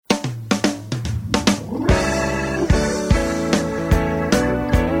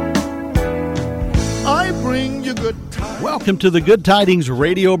welcome to the Good Tidings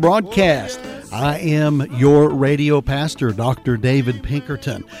radio broadcast. I am your radio pastor, Dr. David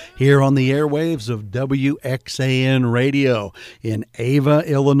Pinkerton, here on the airwaves of WXAN Radio in Ava,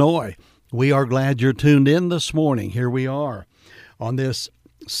 Illinois. We are glad you're tuned in this morning. Here we are on this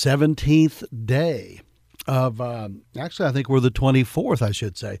 17th day of, actually I think we're the 24th, I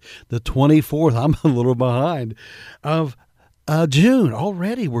should say. The 24th, I'm a little behind, of June.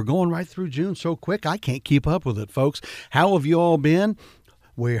 Already, we're going right through June so quick, I can't keep up with it, folks. How have you all been?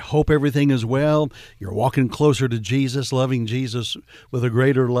 We hope everything is well. You're walking closer to Jesus, loving Jesus with a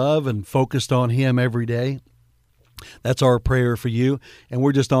greater love and focused on Him every day. That's our prayer for you, and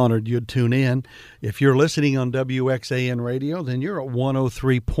we're just honored you'd tune in. If you're listening on WXAN Radio, then you're at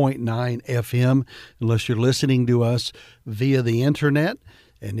 103.9 FM, unless you're listening to us via the Internet.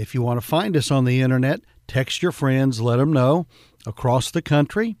 And if you want to find us on the Internet, text your friends, let them know. Across the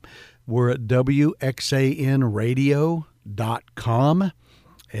country, we're at WXANradio.com.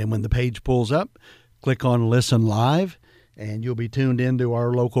 And when the page pulls up, click on Listen Live, and you'll be tuned into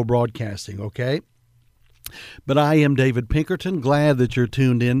our local broadcasting, okay? But I am David Pinkerton, glad that you're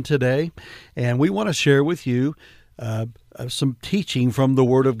tuned in today, and we want to share with you some teaching from the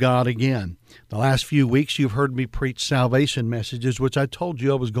Word of God again. The last few weeks you've heard me preach salvation messages, which I told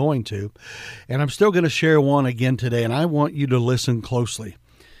you I was going to, and I'm still going to share one again today, and I want you to listen closely.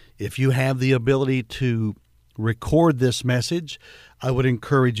 If you have the ability to record this message, I would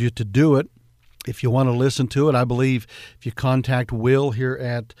encourage you to do it. If you want to listen to it, I believe if you contact Will here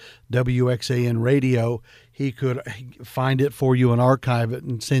at WXAN Radio, he could find it for you and archive it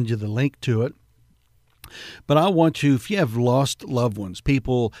and send you the link to it. But I want you, if you have lost loved ones,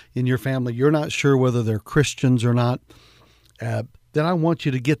 people in your family, you're not sure whether they're Christians or not, then I want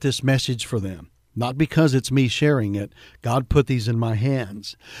you to get this message for them. Not because it's me sharing it. God put these in my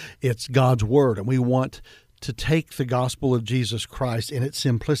hands. It's God's Word, and we want to take the gospel of Jesus Christ in its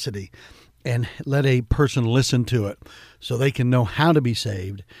simplicity and let a person listen to it so they can know how to be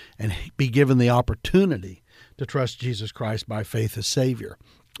saved and be given the opportunity to trust Jesus Christ by faith as Savior.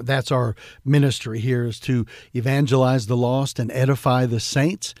 That's our ministry here, is to evangelize the lost and edify the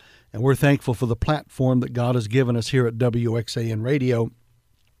saints. And we're thankful for the platform that God has given us here at WXAN Radio.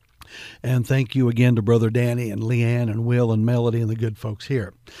 And thank you again to Brother Danny and Leanne and Will and Melody and the good folks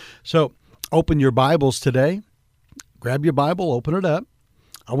here. So open your Bibles today. Grab your Bible, open it up.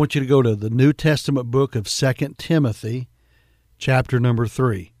 I want you to go to the New Testament book of 2 Timothy, chapter number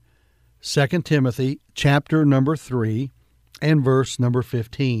 3. 2 Timothy, chapter number 3, and verse number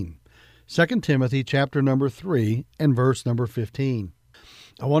 15. 2 Timothy, chapter number 3, and verse number 15.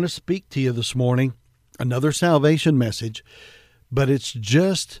 I want to speak to you this morning, another salvation message, but it's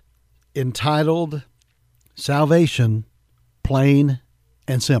just entitled Salvation, Plain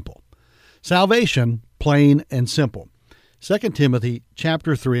and Simple. Salvation, plain and simple. 2 Timothy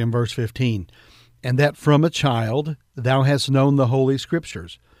chapter 3 and verse 15. And that from a child thou hast known the holy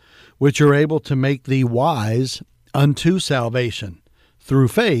Scriptures, which are able to make thee wise unto salvation through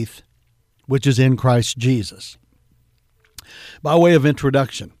faith, which is in Christ Jesus. By way of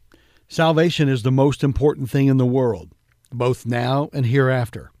introduction, salvation is the most important thing in the world, both now and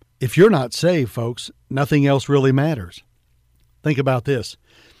hereafter. If you're not saved, folks, nothing else really matters. Think about this.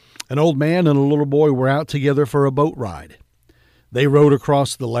 An old man and a little boy were out together for a boat ride. They rowed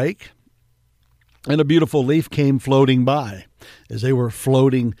across the lake, and a beautiful leaf came floating by. As they were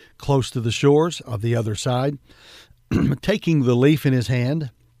floating close to the shores of the other side, taking the leaf in his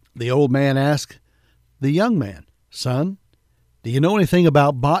hand, the old man asked the young man, "Son, do you know anything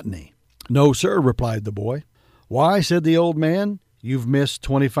about botany?" "No, sir," replied the boy. "Why," said the old man, "you've missed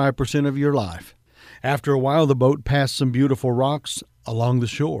 25% of your life." After a while, the boat passed some beautiful rocks along the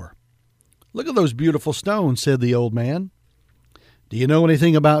shore. "Look at those beautiful stones," said the old man. "Do you know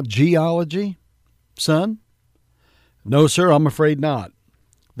anything about geology, son?" "No, sir, I'm afraid not,"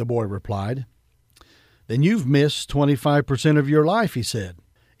 the boy replied. "Then you've missed 25% of your life," he said.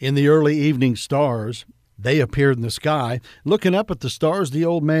 In the early evening stars, they appeared in the sky. Looking up at the stars, the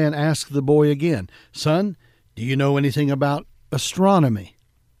old man asked the boy again, "Son, do you know anything about astronomy?"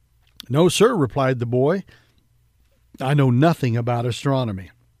 "No, sir," replied the boy. "I know nothing about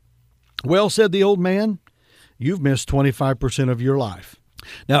astronomy." "Well," said the old man, "you've missed 25% of your life."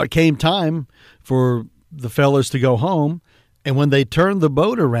 Now it came time for the fellas to go home, and when they turned the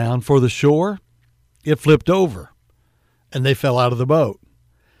boat around for the shore, it flipped over, and they fell out of the boat.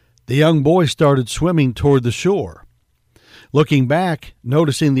 The young boy started swimming toward the shore. Looking back,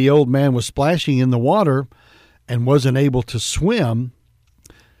 noticing the old man was splashing in the water and wasn't able to swim,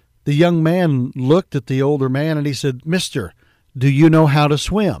 the young man looked at the older man and he said, "Mister, do you know how to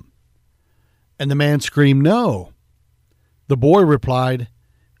swim?" And the man screamed, "No." The boy replied,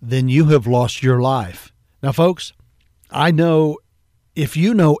 "Then you have lost your life." Now, folks, I know if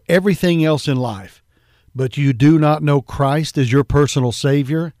you know everything else in life, but you do not know Christ as your personal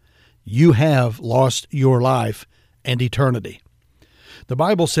Savior, you have lost your life and eternity. The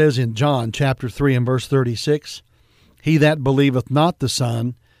Bible says in John chapter 3 and verse 36, "He that believeth not the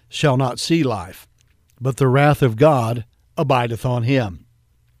Son shall not see life, but the wrath of God abideth on him."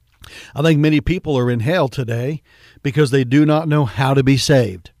 I think many people are in hell today because they do not know how to be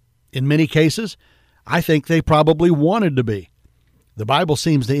saved. In many cases, I think they probably wanted to be. The Bible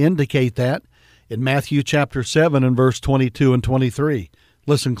seems to indicate that in Matthew chapter 7 and verse 22 and 23.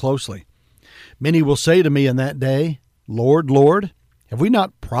 Listen closely. "Many will say to me in that day, Lord, Lord, have we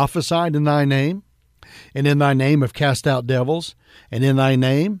not prophesied in thy name? And in thy name have cast out devils, and in thy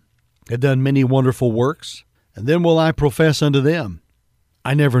name have done many wonderful works? And then will I profess unto them,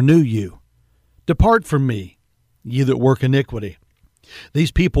 I never knew you. Depart from me, ye that work iniquity."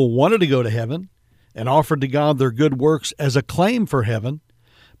 These people wanted to go to heaven and offered to God their good works as a claim for heaven,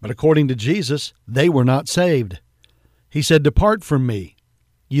 but according to Jesus, they were not saved. He said, "Depart from me,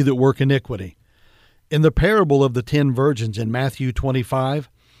 ye that work iniquity." In the parable of the 10 virgins in Matthew 25,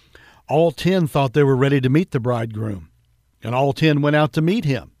 all 10 thought they were ready to meet the bridegroom, and all 10 went out to meet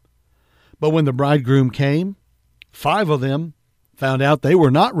him. But when the bridegroom came, 5 of them found out they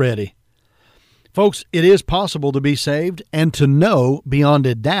were not ready. Folks, it is possible to be saved and to know beyond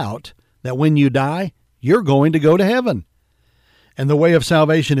a doubt that when you die, you're going to go to heaven. And the way of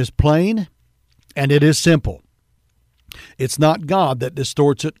salvation is plain, and it is simple. It's not God that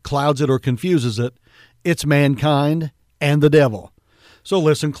distorts it, clouds it, or confuses it. It's mankind and the devil. So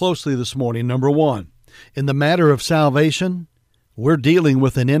listen closely this morning. Number 1, in the matter of salvation, we're dealing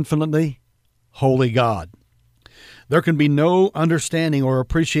with an infinitely holy God. There can be no understanding or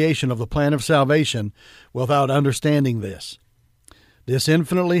appreciation of the plan of salvation without understanding this. This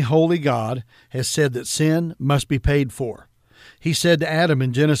infinitely holy God has said that sin must be paid for. He said to Adam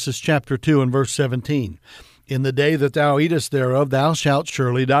in Genesis chapter 2 and verse 17, "In the day that thou eatest thereof, thou shalt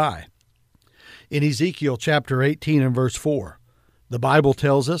surely die." In Ezekiel chapter 18 and verse 4, the Bible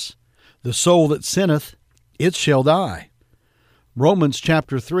tells us, "The soul that sinneth, it shall die." Romans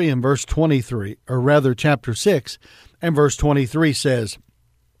chapter 3 and verse 23, or rather chapter 6 and verse 23 says,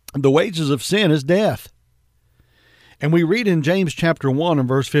 "The wages of sin is death." And we read in James chapter 1 and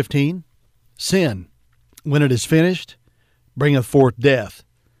verse 15, "Sin, when it is finished, bringeth forth death."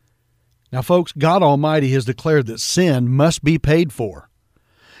 Now, folks, God Almighty has declared that sin must be paid for.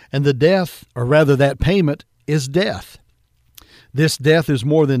 And the death, or rather that payment, is death. This death is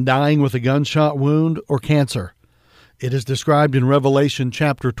more than dying with a gunshot wound or cancer. It is described in Revelation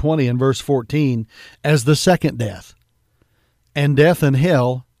chapter 20 and verse 14 as the second death. "And death and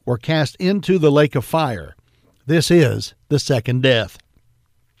hell were cast into the lake of fire." This is the second death.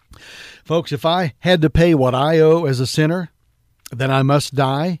 Folks, if I had to pay what I owe as a sinner, then I must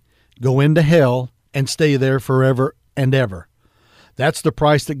die, go into hell, and stay there forever and ever. That's the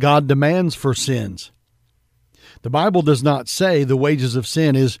price that God demands for sins. The Bible does not say the wages of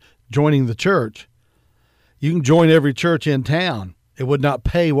sin is joining the church. You can join every church in town. It would not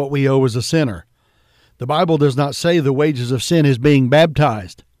pay what we owe as a sinner. The Bible does not say the wages of sin is being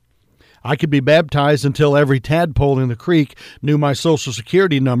baptized. I could be baptized until every tadpole in the creek knew my Social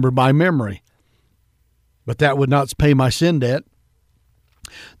Security number by memory. But that would not pay my sin debt.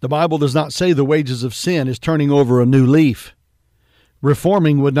 The Bible does not say the wages of sin is turning over a new leaf.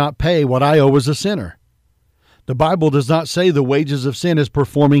 Reforming would not pay what I owe as a sinner. The Bible does not say the wages of sin is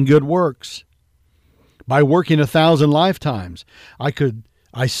performing good works. By working 1,000 lifetimes,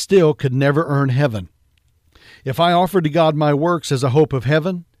 I still could never earn heaven. If I offered to God my works as a hope of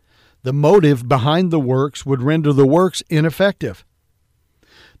heaven, the motive behind the works would render the works ineffective.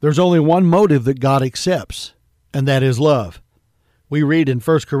 There's only one motive that God accepts, and that is love. We read in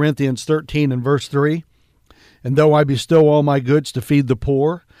 1 Corinthians 13 and verse 3, "And though I bestow all my goods to feed the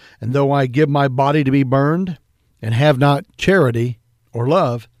poor, and though I give my body to be burned, and have not charity or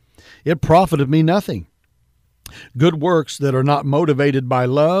love, it profiteth me nothing." Good works that are not motivated by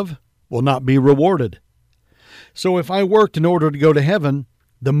love will not be rewarded. So if I worked in order to go to heaven,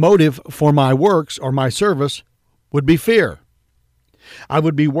 the motive for my works or my service would be fear. I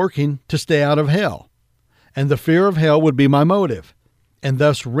would be working to stay out of hell, and the fear of hell would be my motive, and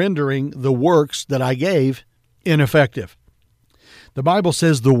thus rendering the works that I gave ineffective. The Bible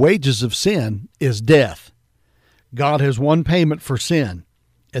says the wages of sin is death. God has one payment for sin,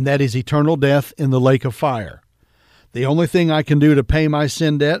 and that is eternal death in the lake of fire. The only thing I can do to pay my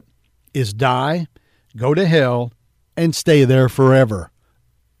sin debt is die, go to hell, and stay there forever.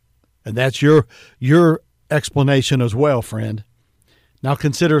 And that's your explanation as well, friend. Now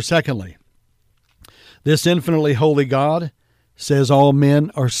consider secondly, this infinitely holy God says all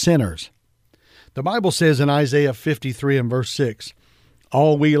men are sinners. The Bible says in Isaiah 53 and verse 6,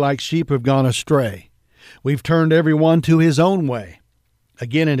 all we like sheep have gone astray. We've turned every one to his own way.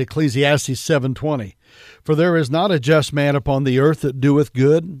 Again in Ecclesiastes 7:20, for there is not a just man upon the earth that doeth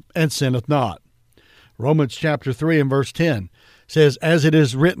good and sinneth not. Romans chapter 3 and verse 10 says, as it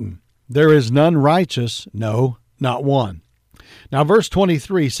is written, there is none righteous, no, not one. Now verse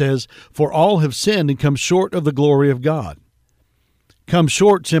 23 says, for all have sinned and come short of the glory of God. Come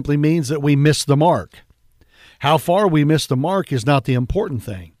short simply means that we miss the mark. How far we miss the mark is not the important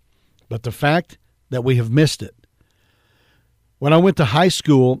thing, but the fact that we have missed it. When I went to high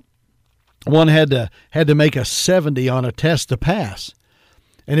school, one had to make a 70 on a test to pass.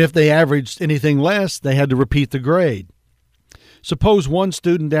 And if they averaged anything less, they had to repeat the grade. Suppose one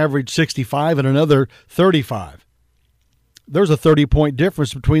student averaged 65 and another 35. There's a 30-point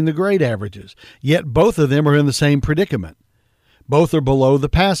difference between the grade averages, yet both of them are in the same predicament. Both are below the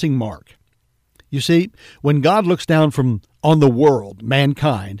passing mark. You see, when God looks down on the world,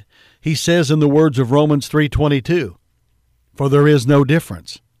 mankind, he says in the words of Romans 3:22, for there is no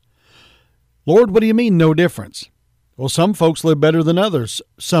difference. Lord, what do you mean no difference? Well, some folks live better than others,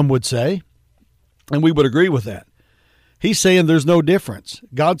 some would say, and we would agree with that. He's saying there's no difference.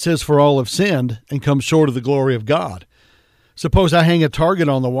 God says for all have sinned and come short of the glory of God. Suppose I hang a target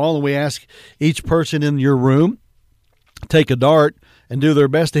on the wall and we ask each person in your room, take a dart and do their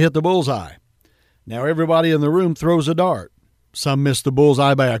best to hit the bullseye. Now everybody in the room throws a dart. Some miss the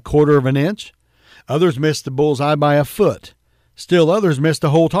bullseye by 1/4 of an inch. Others miss the bullseye by a foot. Still others miss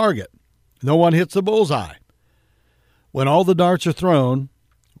the whole target. No one hits the bullseye. When all the darts are thrown,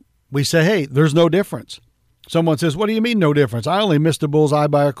 we say, hey, there's no difference. Someone says, what do you mean no difference? I only missed the bullseye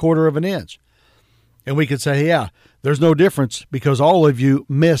by 1/4 of an inch. And we could say, yeah, there's no difference because all of you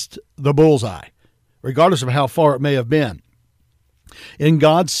missed the bullseye, regardless of how far it may have been. In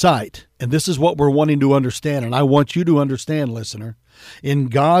God's sight, and this is what we're wanting to understand, and I want you to understand, listener, in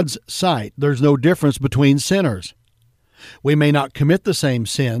God's sight, there's no difference between sinners. We may not commit the same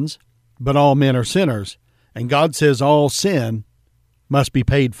sins, but all men are sinners, and God says all sin must be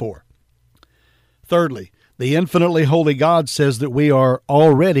paid for. Thirdly, the infinitely holy God says that we are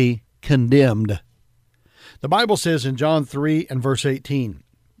already condemned. The Bible says in John 3 and verse 18,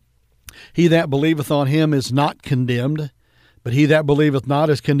 he that believeth on him is not condemned, but he that believeth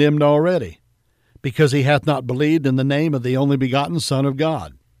not is condemned already, because he hath not believed in the name of the only begotten Son of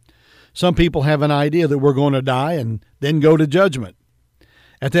God. Some people have an idea that we're going to die and then go to judgment.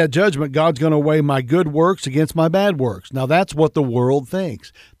 At that judgment, God's going to weigh my good works against my bad works. Now, that's what the world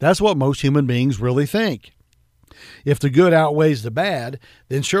thinks. That's what most human beings really think. If the good outweighs the bad,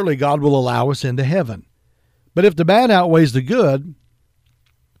 then surely God will allow us into heaven. But if the bad outweighs the good,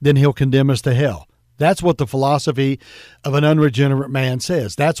 then he'll condemn us to hell. That's what the philosophy of an unregenerate man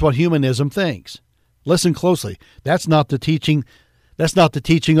says. That's what humanism thinks. Listen closely. That's not the teaching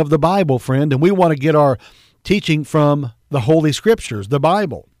of the Bible, friend, and we want to get our teaching from the Holy Scriptures, the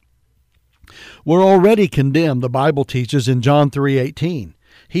Bible. We're already condemned, the Bible teaches in John 3:18.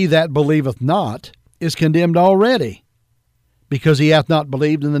 He that believeth not is condemned already, because he hath not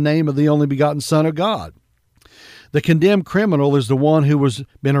believed in the name of the only begotten Son of God. The condemned criminal is the one who has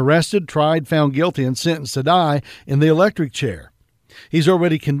been arrested, tried, found guilty, and sentenced to die in the electric chair. He's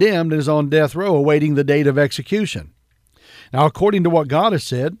already condemned and is on death row awaiting the date of execution. Now, according to what God has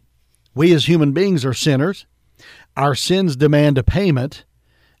said, we as human beings are sinners. Our sins demand a payment,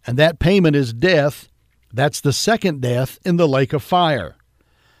 and that payment is death. That's the second death in the lake of fire.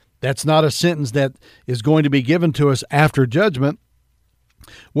 That's not a sentence that is going to be given to us after judgment.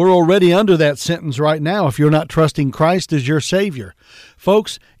 We're already under that sentence right now if you're not trusting Christ as your Savior.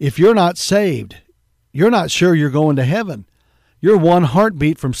 Folks, if you're not saved, you're not sure you're going to heaven. You're one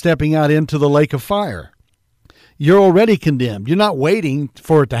heartbeat from stepping out into the lake of fire. You're already condemned. You're not waiting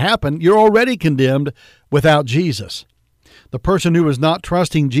for it to happen. You're already condemned without Jesus. The person who is not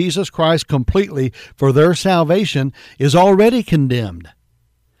trusting Jesus Christ completely for their salvation is already condemned.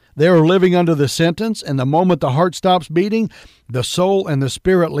 They are living under the sentence, and the moment the heart stops beating, the soul and the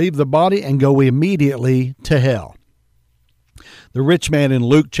spirit leave the body and go immediately to hell. The rich man in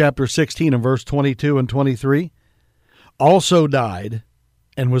Luke chapter 16 and verse 22 and 23 also died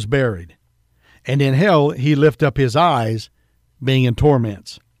and was buried. And in hell he lift up his eyes, being in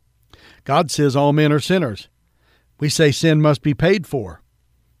torments. God says all men are sinners. We say sin must be paid for.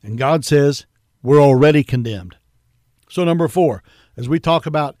 And God says we're already condemned. So number 4, as we talk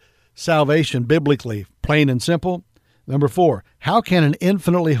about salvation biblically, plain and simple, Number 4, how can an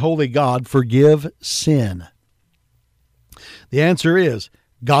infinitely holy God forgive sin? The answer is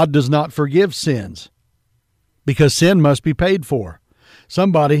God does not forgive sins because sin must be paid for.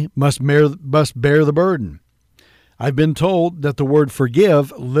 Somebody must bear the burden. I've been told that the word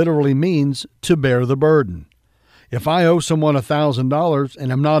forgive literally means to bear the burden. If I owe someone $1,000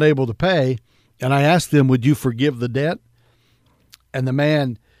 and I'm not able to pay, and I ask them, would you forgive the debt? And the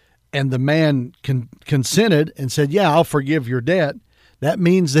man consented and said, yeah, I'll forgive your debt. That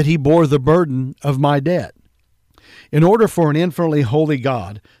means that he bore the burden of my debt. In order for an infinitely holy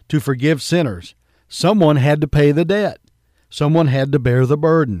God to forgive sinners, someone had to pay the debt. Someone had to bear the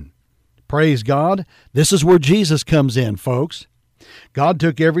burden. Praise God. This is where Jesus comes in, folks. God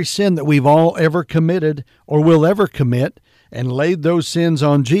took every sin that we've all ever committed or will ever commit and laid those sins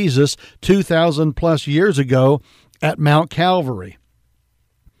on Jesus 2,000 plus years ago at Mount Calvary.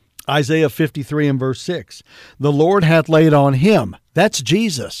 Isaiah 53 and verse 6, the Lord hath laid on him, that's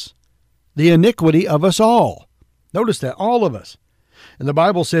Jesus, the iniquity of us all. Notice that, all of us. And the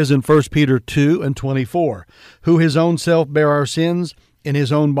Bible says in 1 Peter 2 and 24, who his own self bare our sins in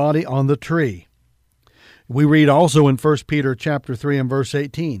his own body on the tree. We read also in 1 Peter chapter 3 and verse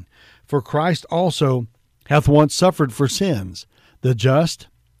 18, for Christ also hath once suffered for sins, the just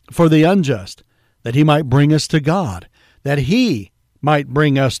for the unjust, that he might bring us to God, that he might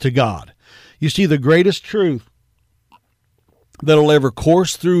bring us to God. You see, the greatest truth that'll ever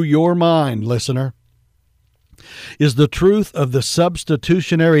course through your mind, listener, is the truth of the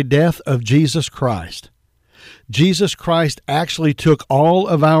substitutionary death of Jesus Christ. Jesus Christ actually took all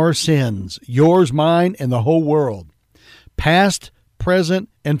of our sins, yours, mine, and the whole world, past, present,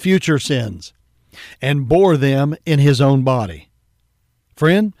 and future sins, and bore them in his own body.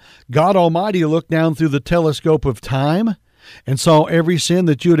 Friend, God Almighty looked down through the telescope of time and saw every sin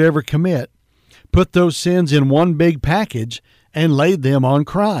that you'd ever commit, put those sins in one big package, and laid them on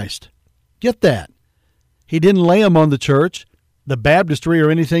Christ. Get that? He didn't lay them on the church, the baptistry, or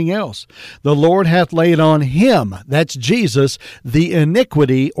anything else. The Lord hath laid on him, that's Jesus, the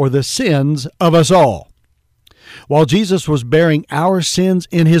iniquity or the sins of us all. While Jesus was bearing our sins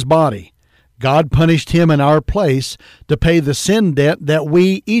in his body, God punished him in our place to pay the sin debt that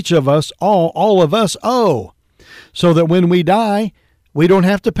we, each of us, all of us owe, so that when we die, we don't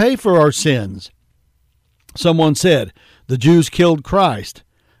have to pay for our sins. Someone said, the Jews killed Christ.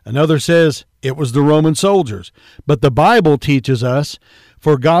 Another says, it was the Roman soldiers. But the Bible teaches us,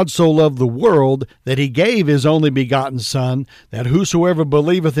 for God so loved the world that he gave his only begotten Son, that whosoever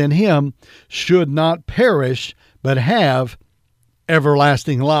believeth in him should not perish, but have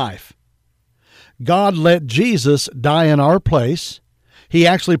everlasting life. God let Jesus die in our place. He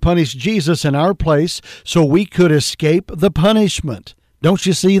actually punished Jesus in our place so we could escape the punishment. Don't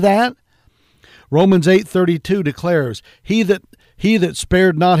you see that? Romans 8:32 declares, He that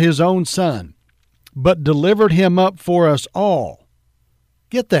spared not his own Son, but delivered him up for us all.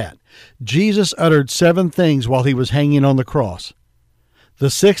 Get that? Jesus uttered 7 things while he was hanging on the cross. The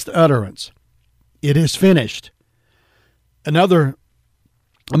 6th utterance, it is finished.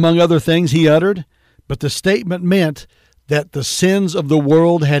 Among other things he uttered, but the statement meant that the sins of the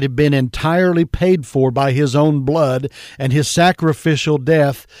world had been entirely paid for by his own blood and his sacrificial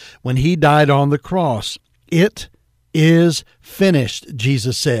death when he died on the cross. It is finished,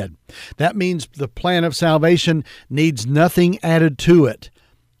 Jesus said. That means the plan of salvation needs nothing added to it.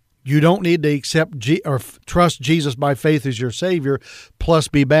 You don't need to accept or trust Jesus by faith as your Savior plus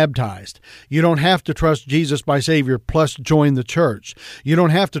be baptized. You don't have to trust Jesus by Savior plus join the church. You don't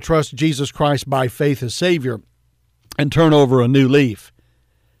have to trust Jesus Christ by faith as Savior and turn over a new leaf.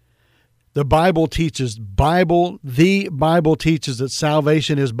 The Bible teaches that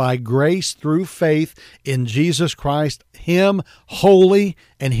salvation is by grace through faith in Jesus Christ, him holy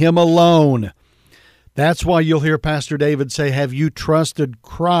and him alone. That's why you'll hear Pastor David say, have you trusted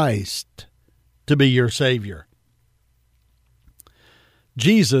Christ to be your Savior?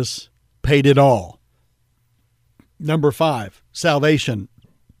 Jesus paid it all. Number 5, salvation.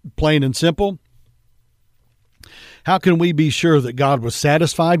 Plain and simple. How can we be sure that God was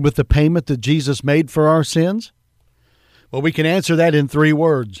satisfied with the payment that Jesus made for our sins? Well, we can answer that in 3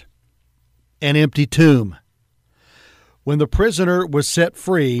 words. An empty tomb. When the prisoner was set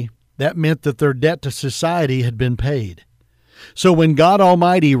free, that meant that their debt to society had been paid. So when God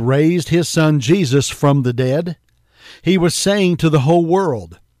Almighty raised his Son Jesus from the dead, he was saying to the whole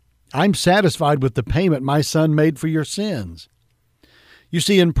world, I'm satisfied with the payment my Son made for your sins. You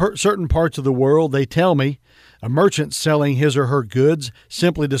see, in certain parts of the world, they tell me, a merchant selling his or her goods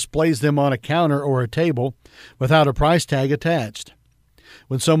simply displays them on a counter or a table without a price tag attached.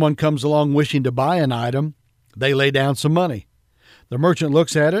 When someone comes along wishing to buy an item, They lay down some money. The merchant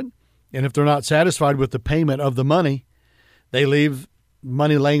looks at it, and if they're not satisfied with the payment of the money, they leave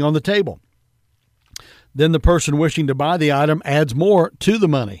money laying on the table. Then the person wishing to buy the item adds more to the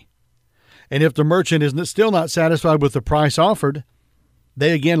money. And if the merchant is still not satisfied with the price offered,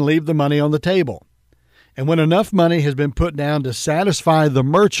 they again leave the money on the table. And when enough money has been put down to satisfy the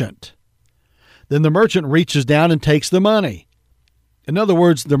merchant, then the merchant reaches down and takes the money. In other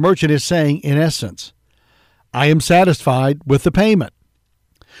words, the merchant is saying, in essence, I am satisfied with the payment.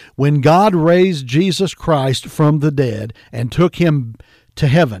 When God raised Jesus Christ from the dead and took him to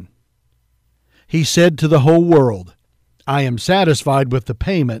heaven, he said to the whole world, I am satisfied with the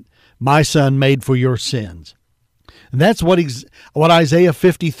payment my Son made for your sins. And that's what Isaiah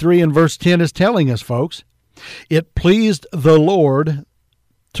 53 and verse 10 is telling us, folks. It pleased the Lord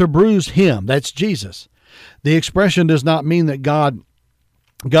to bruise him. That's Jesus. The expression does not mean that God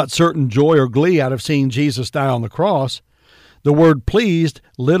got certain joy or glee out of seeing Jesus die on the cross. The word pleased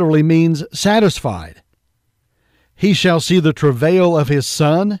literally means satisfied. He shall see the travail of his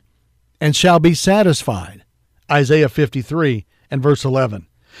Son and shall be satisfied. Isaiah 53 and verse 11.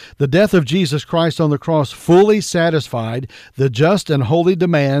 The death of Jesus Christ on the cross fully satisfied the just and holy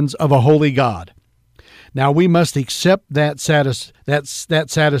demands of a holy God. Now we must accept that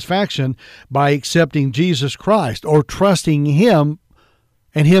satisfaction by accepting Jesus Christ, or trusting him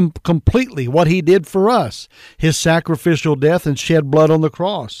and him completely, what he did for us, his sacrificial death and shed blood on the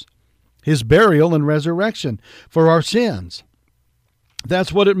cross, his burial and resurrection for our sins.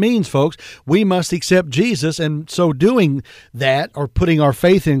 That's what it means, folks. We must accept Jesus, and so doing that, or putting our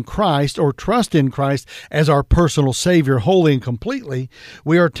faith in Christ or trust in Christ as our personal Savior wholly and completely,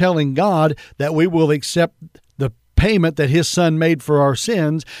 we are telling God that we will accept the payment that his Son made for our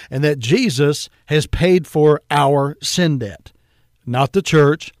sins, and that Jesus has paid for our sin debt. Not the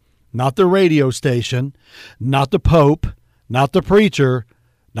church, not the radio station, not the Pope, not the preacher,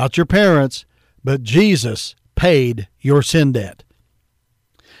 not your parents, but Jesus paid your sin debt.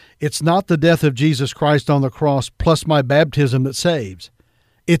 It's not the death of Jesus Christ on the cross plus my baptism that saves.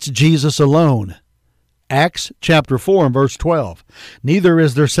 It's Jesus alone. Acts chapter 4 and verse 12. Neither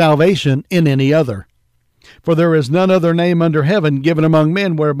is there salvation in any other. For there is none other name under heaven given among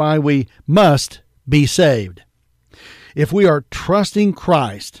men whereby we must be saved. If we are trusting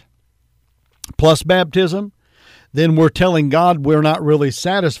Christ plus baptism, then we're telling God we're not really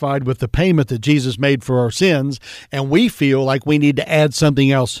satisfied with the payment that Jesus made for our sins, and we feel like we need to add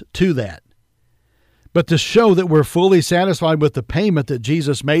something else to that. But to show that we're fully satisfied with the payment that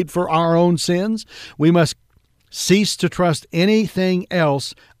Jesus made for our own sins, we must cease to trust anything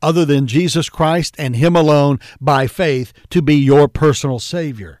else other than Jesus Christ and him alone by faith to be your personal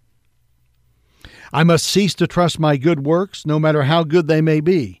Savior. I must cease to trust my good works, no matter how good they may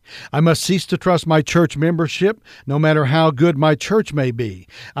be. I must cease to trust my church membership, no matter how good my church may be.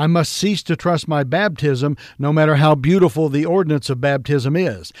 I must cease to trust my baptism, no matter how beautiful the ordinance of baptism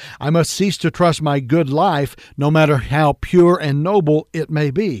is. I must cease to trust my good life, no matter how pure and noble it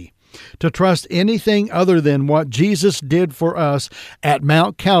may be. To trust anything other than what Jesus did for us at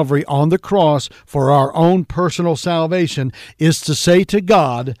Mount Calvary on the cross for our own personal salvation is to say to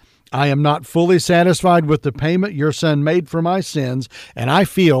God, I am not fully satisfied with the payment your Son made for my sins, and I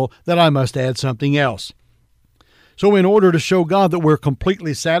feel that I must add something else. So in order to show God that we're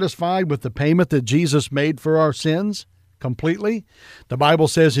completely satisfied with the payment that Jesus made for our sins, completely, the Bible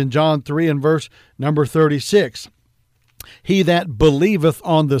says in John 3 and verse number 36, He that believeth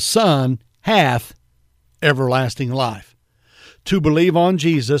on the Son hath everlasting life. To believe on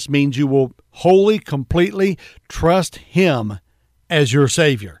Jesus means you will wholly, completely trust him as your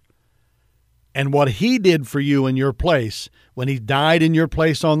Savior. And what he did for you in your place, when he died in your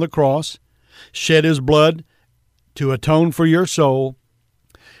place on the cross, shed his blood to atone for your soul,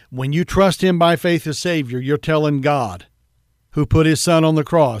 when you trust him by faith as Savior, you're telling God, who put his Son on the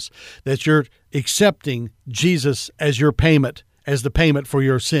cross, that you're accepting Jesus as your payment, as the payment for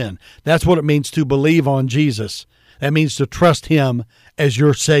your sin. That's what it means to believe on Jesus. That means to trust him as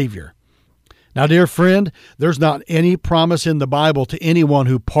your Savior. Now, dear friend, there's not any promise in the Bible to anyone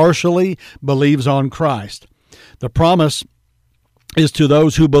who partially believes on Christ. The promise is to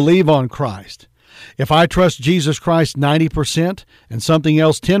those who believe on Christ. If I trust Jesus Christ 90% and something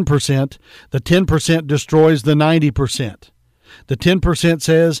else 10%, the 10% destroys the 90%. The 10%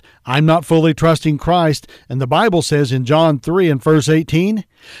 says, I'm not fully trusting Christ, and the Bible says in John 3 and verse 18,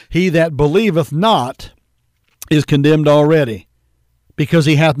 He that believeth not is condemned already, because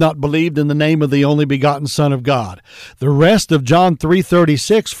he hath not believed in the name of the only begotten Son of God. The rest of John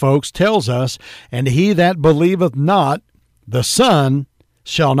 3:36, folks, tells us, And he that believeth not the Son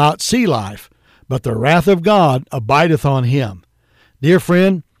shall not see life, but the wrath of God abideth on him. Dear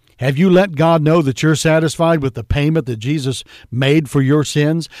friend, have you let God know that you're satisfied with the payment that Jesus made for your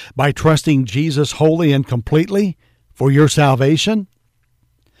sins by trusting Jesus wholly and completely for your salvation?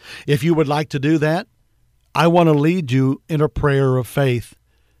 If you would like to do that, I want to lead you in a prayer of faith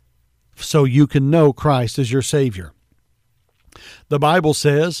so you can know Christ as your Savior. The Bible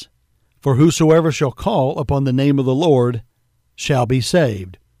says, "For whosoever shall call upon the name of the Lord shall be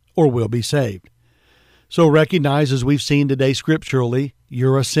saved," or will be saved. So recognize, as we've seen today scripturally,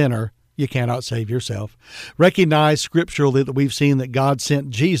 you're a sinner. You cannot save yourself. Recognize scripturally that we've seen that God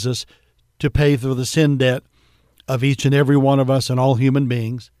sent Jesus to pay for the sin debt of each and every one of us and all human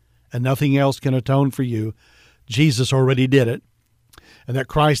beings, and nothing else can atone for you. Jesus already did it. And that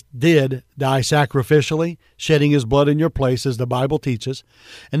Christ did die sacrificially, shedding his blood in your place, as the Bible teaches.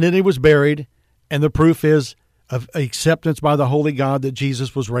 And then he was buried, and the proof is of acceptance by the Holy God that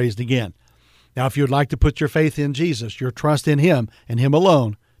Jesus was raised again. Now, if you would like to put your faith in Jesus, your trust in him and him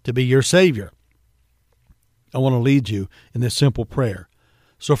alone to be your Savior, I want to lead you in this simple prayer.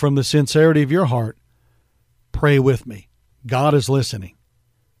 So from the sincerity of your heart, pray with me. God is listening.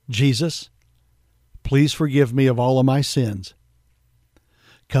 Jesus, please forgive me of all of my sins.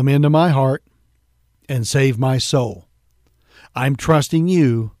 Come into my heart and save my soul. I'm trusting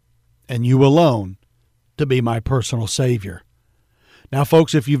you and you alone to be my personal Savior. Now,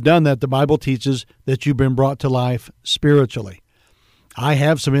 folks, if you've done that, the Bible teaches that you've been brought to life spiritually. I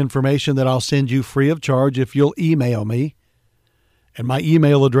have some information that I'll send you free of charge if you'll email me. And my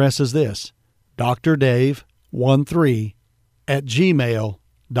email address is this,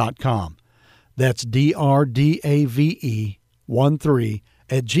 drdave13@gmail.com. That's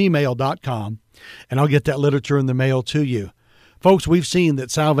DRDAVE13@gmail.com. And I'll get that literature in the mail to you. Folks, we've seen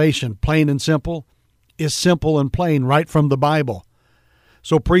that salvation, plain and simple, is simple and plain right from the Bible.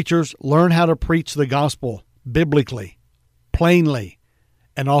 So preachers, learn how to preach the gospel biblically, plainly,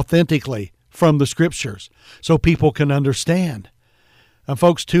 and authentically from the scriptures so people can understand. And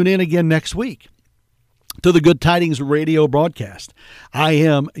folks, tune in again next week to the Good Tidings radio broadcast. I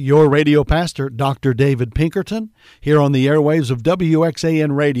am your radio pastor, Dr. David Pinkerton, here on the airwaves of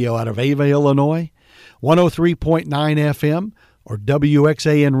WXAN Radio out of Ava, Illinois, 103.9 FM or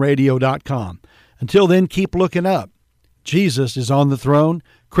WXANradio.com. Until then, keep looking up. Jesus is on the throne.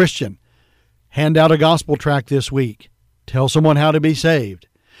 Christian, hand out a gospel tract this week. Tell someone how to be saved.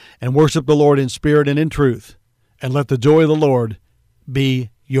 And worship the Lord in spirit and in truth. And let the joy of the Lord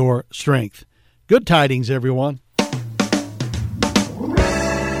be your strength. Good tidings, everyone.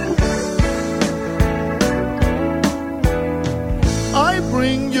 I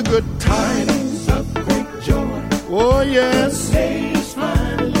bring you good tidings of great joy. Oh, yes.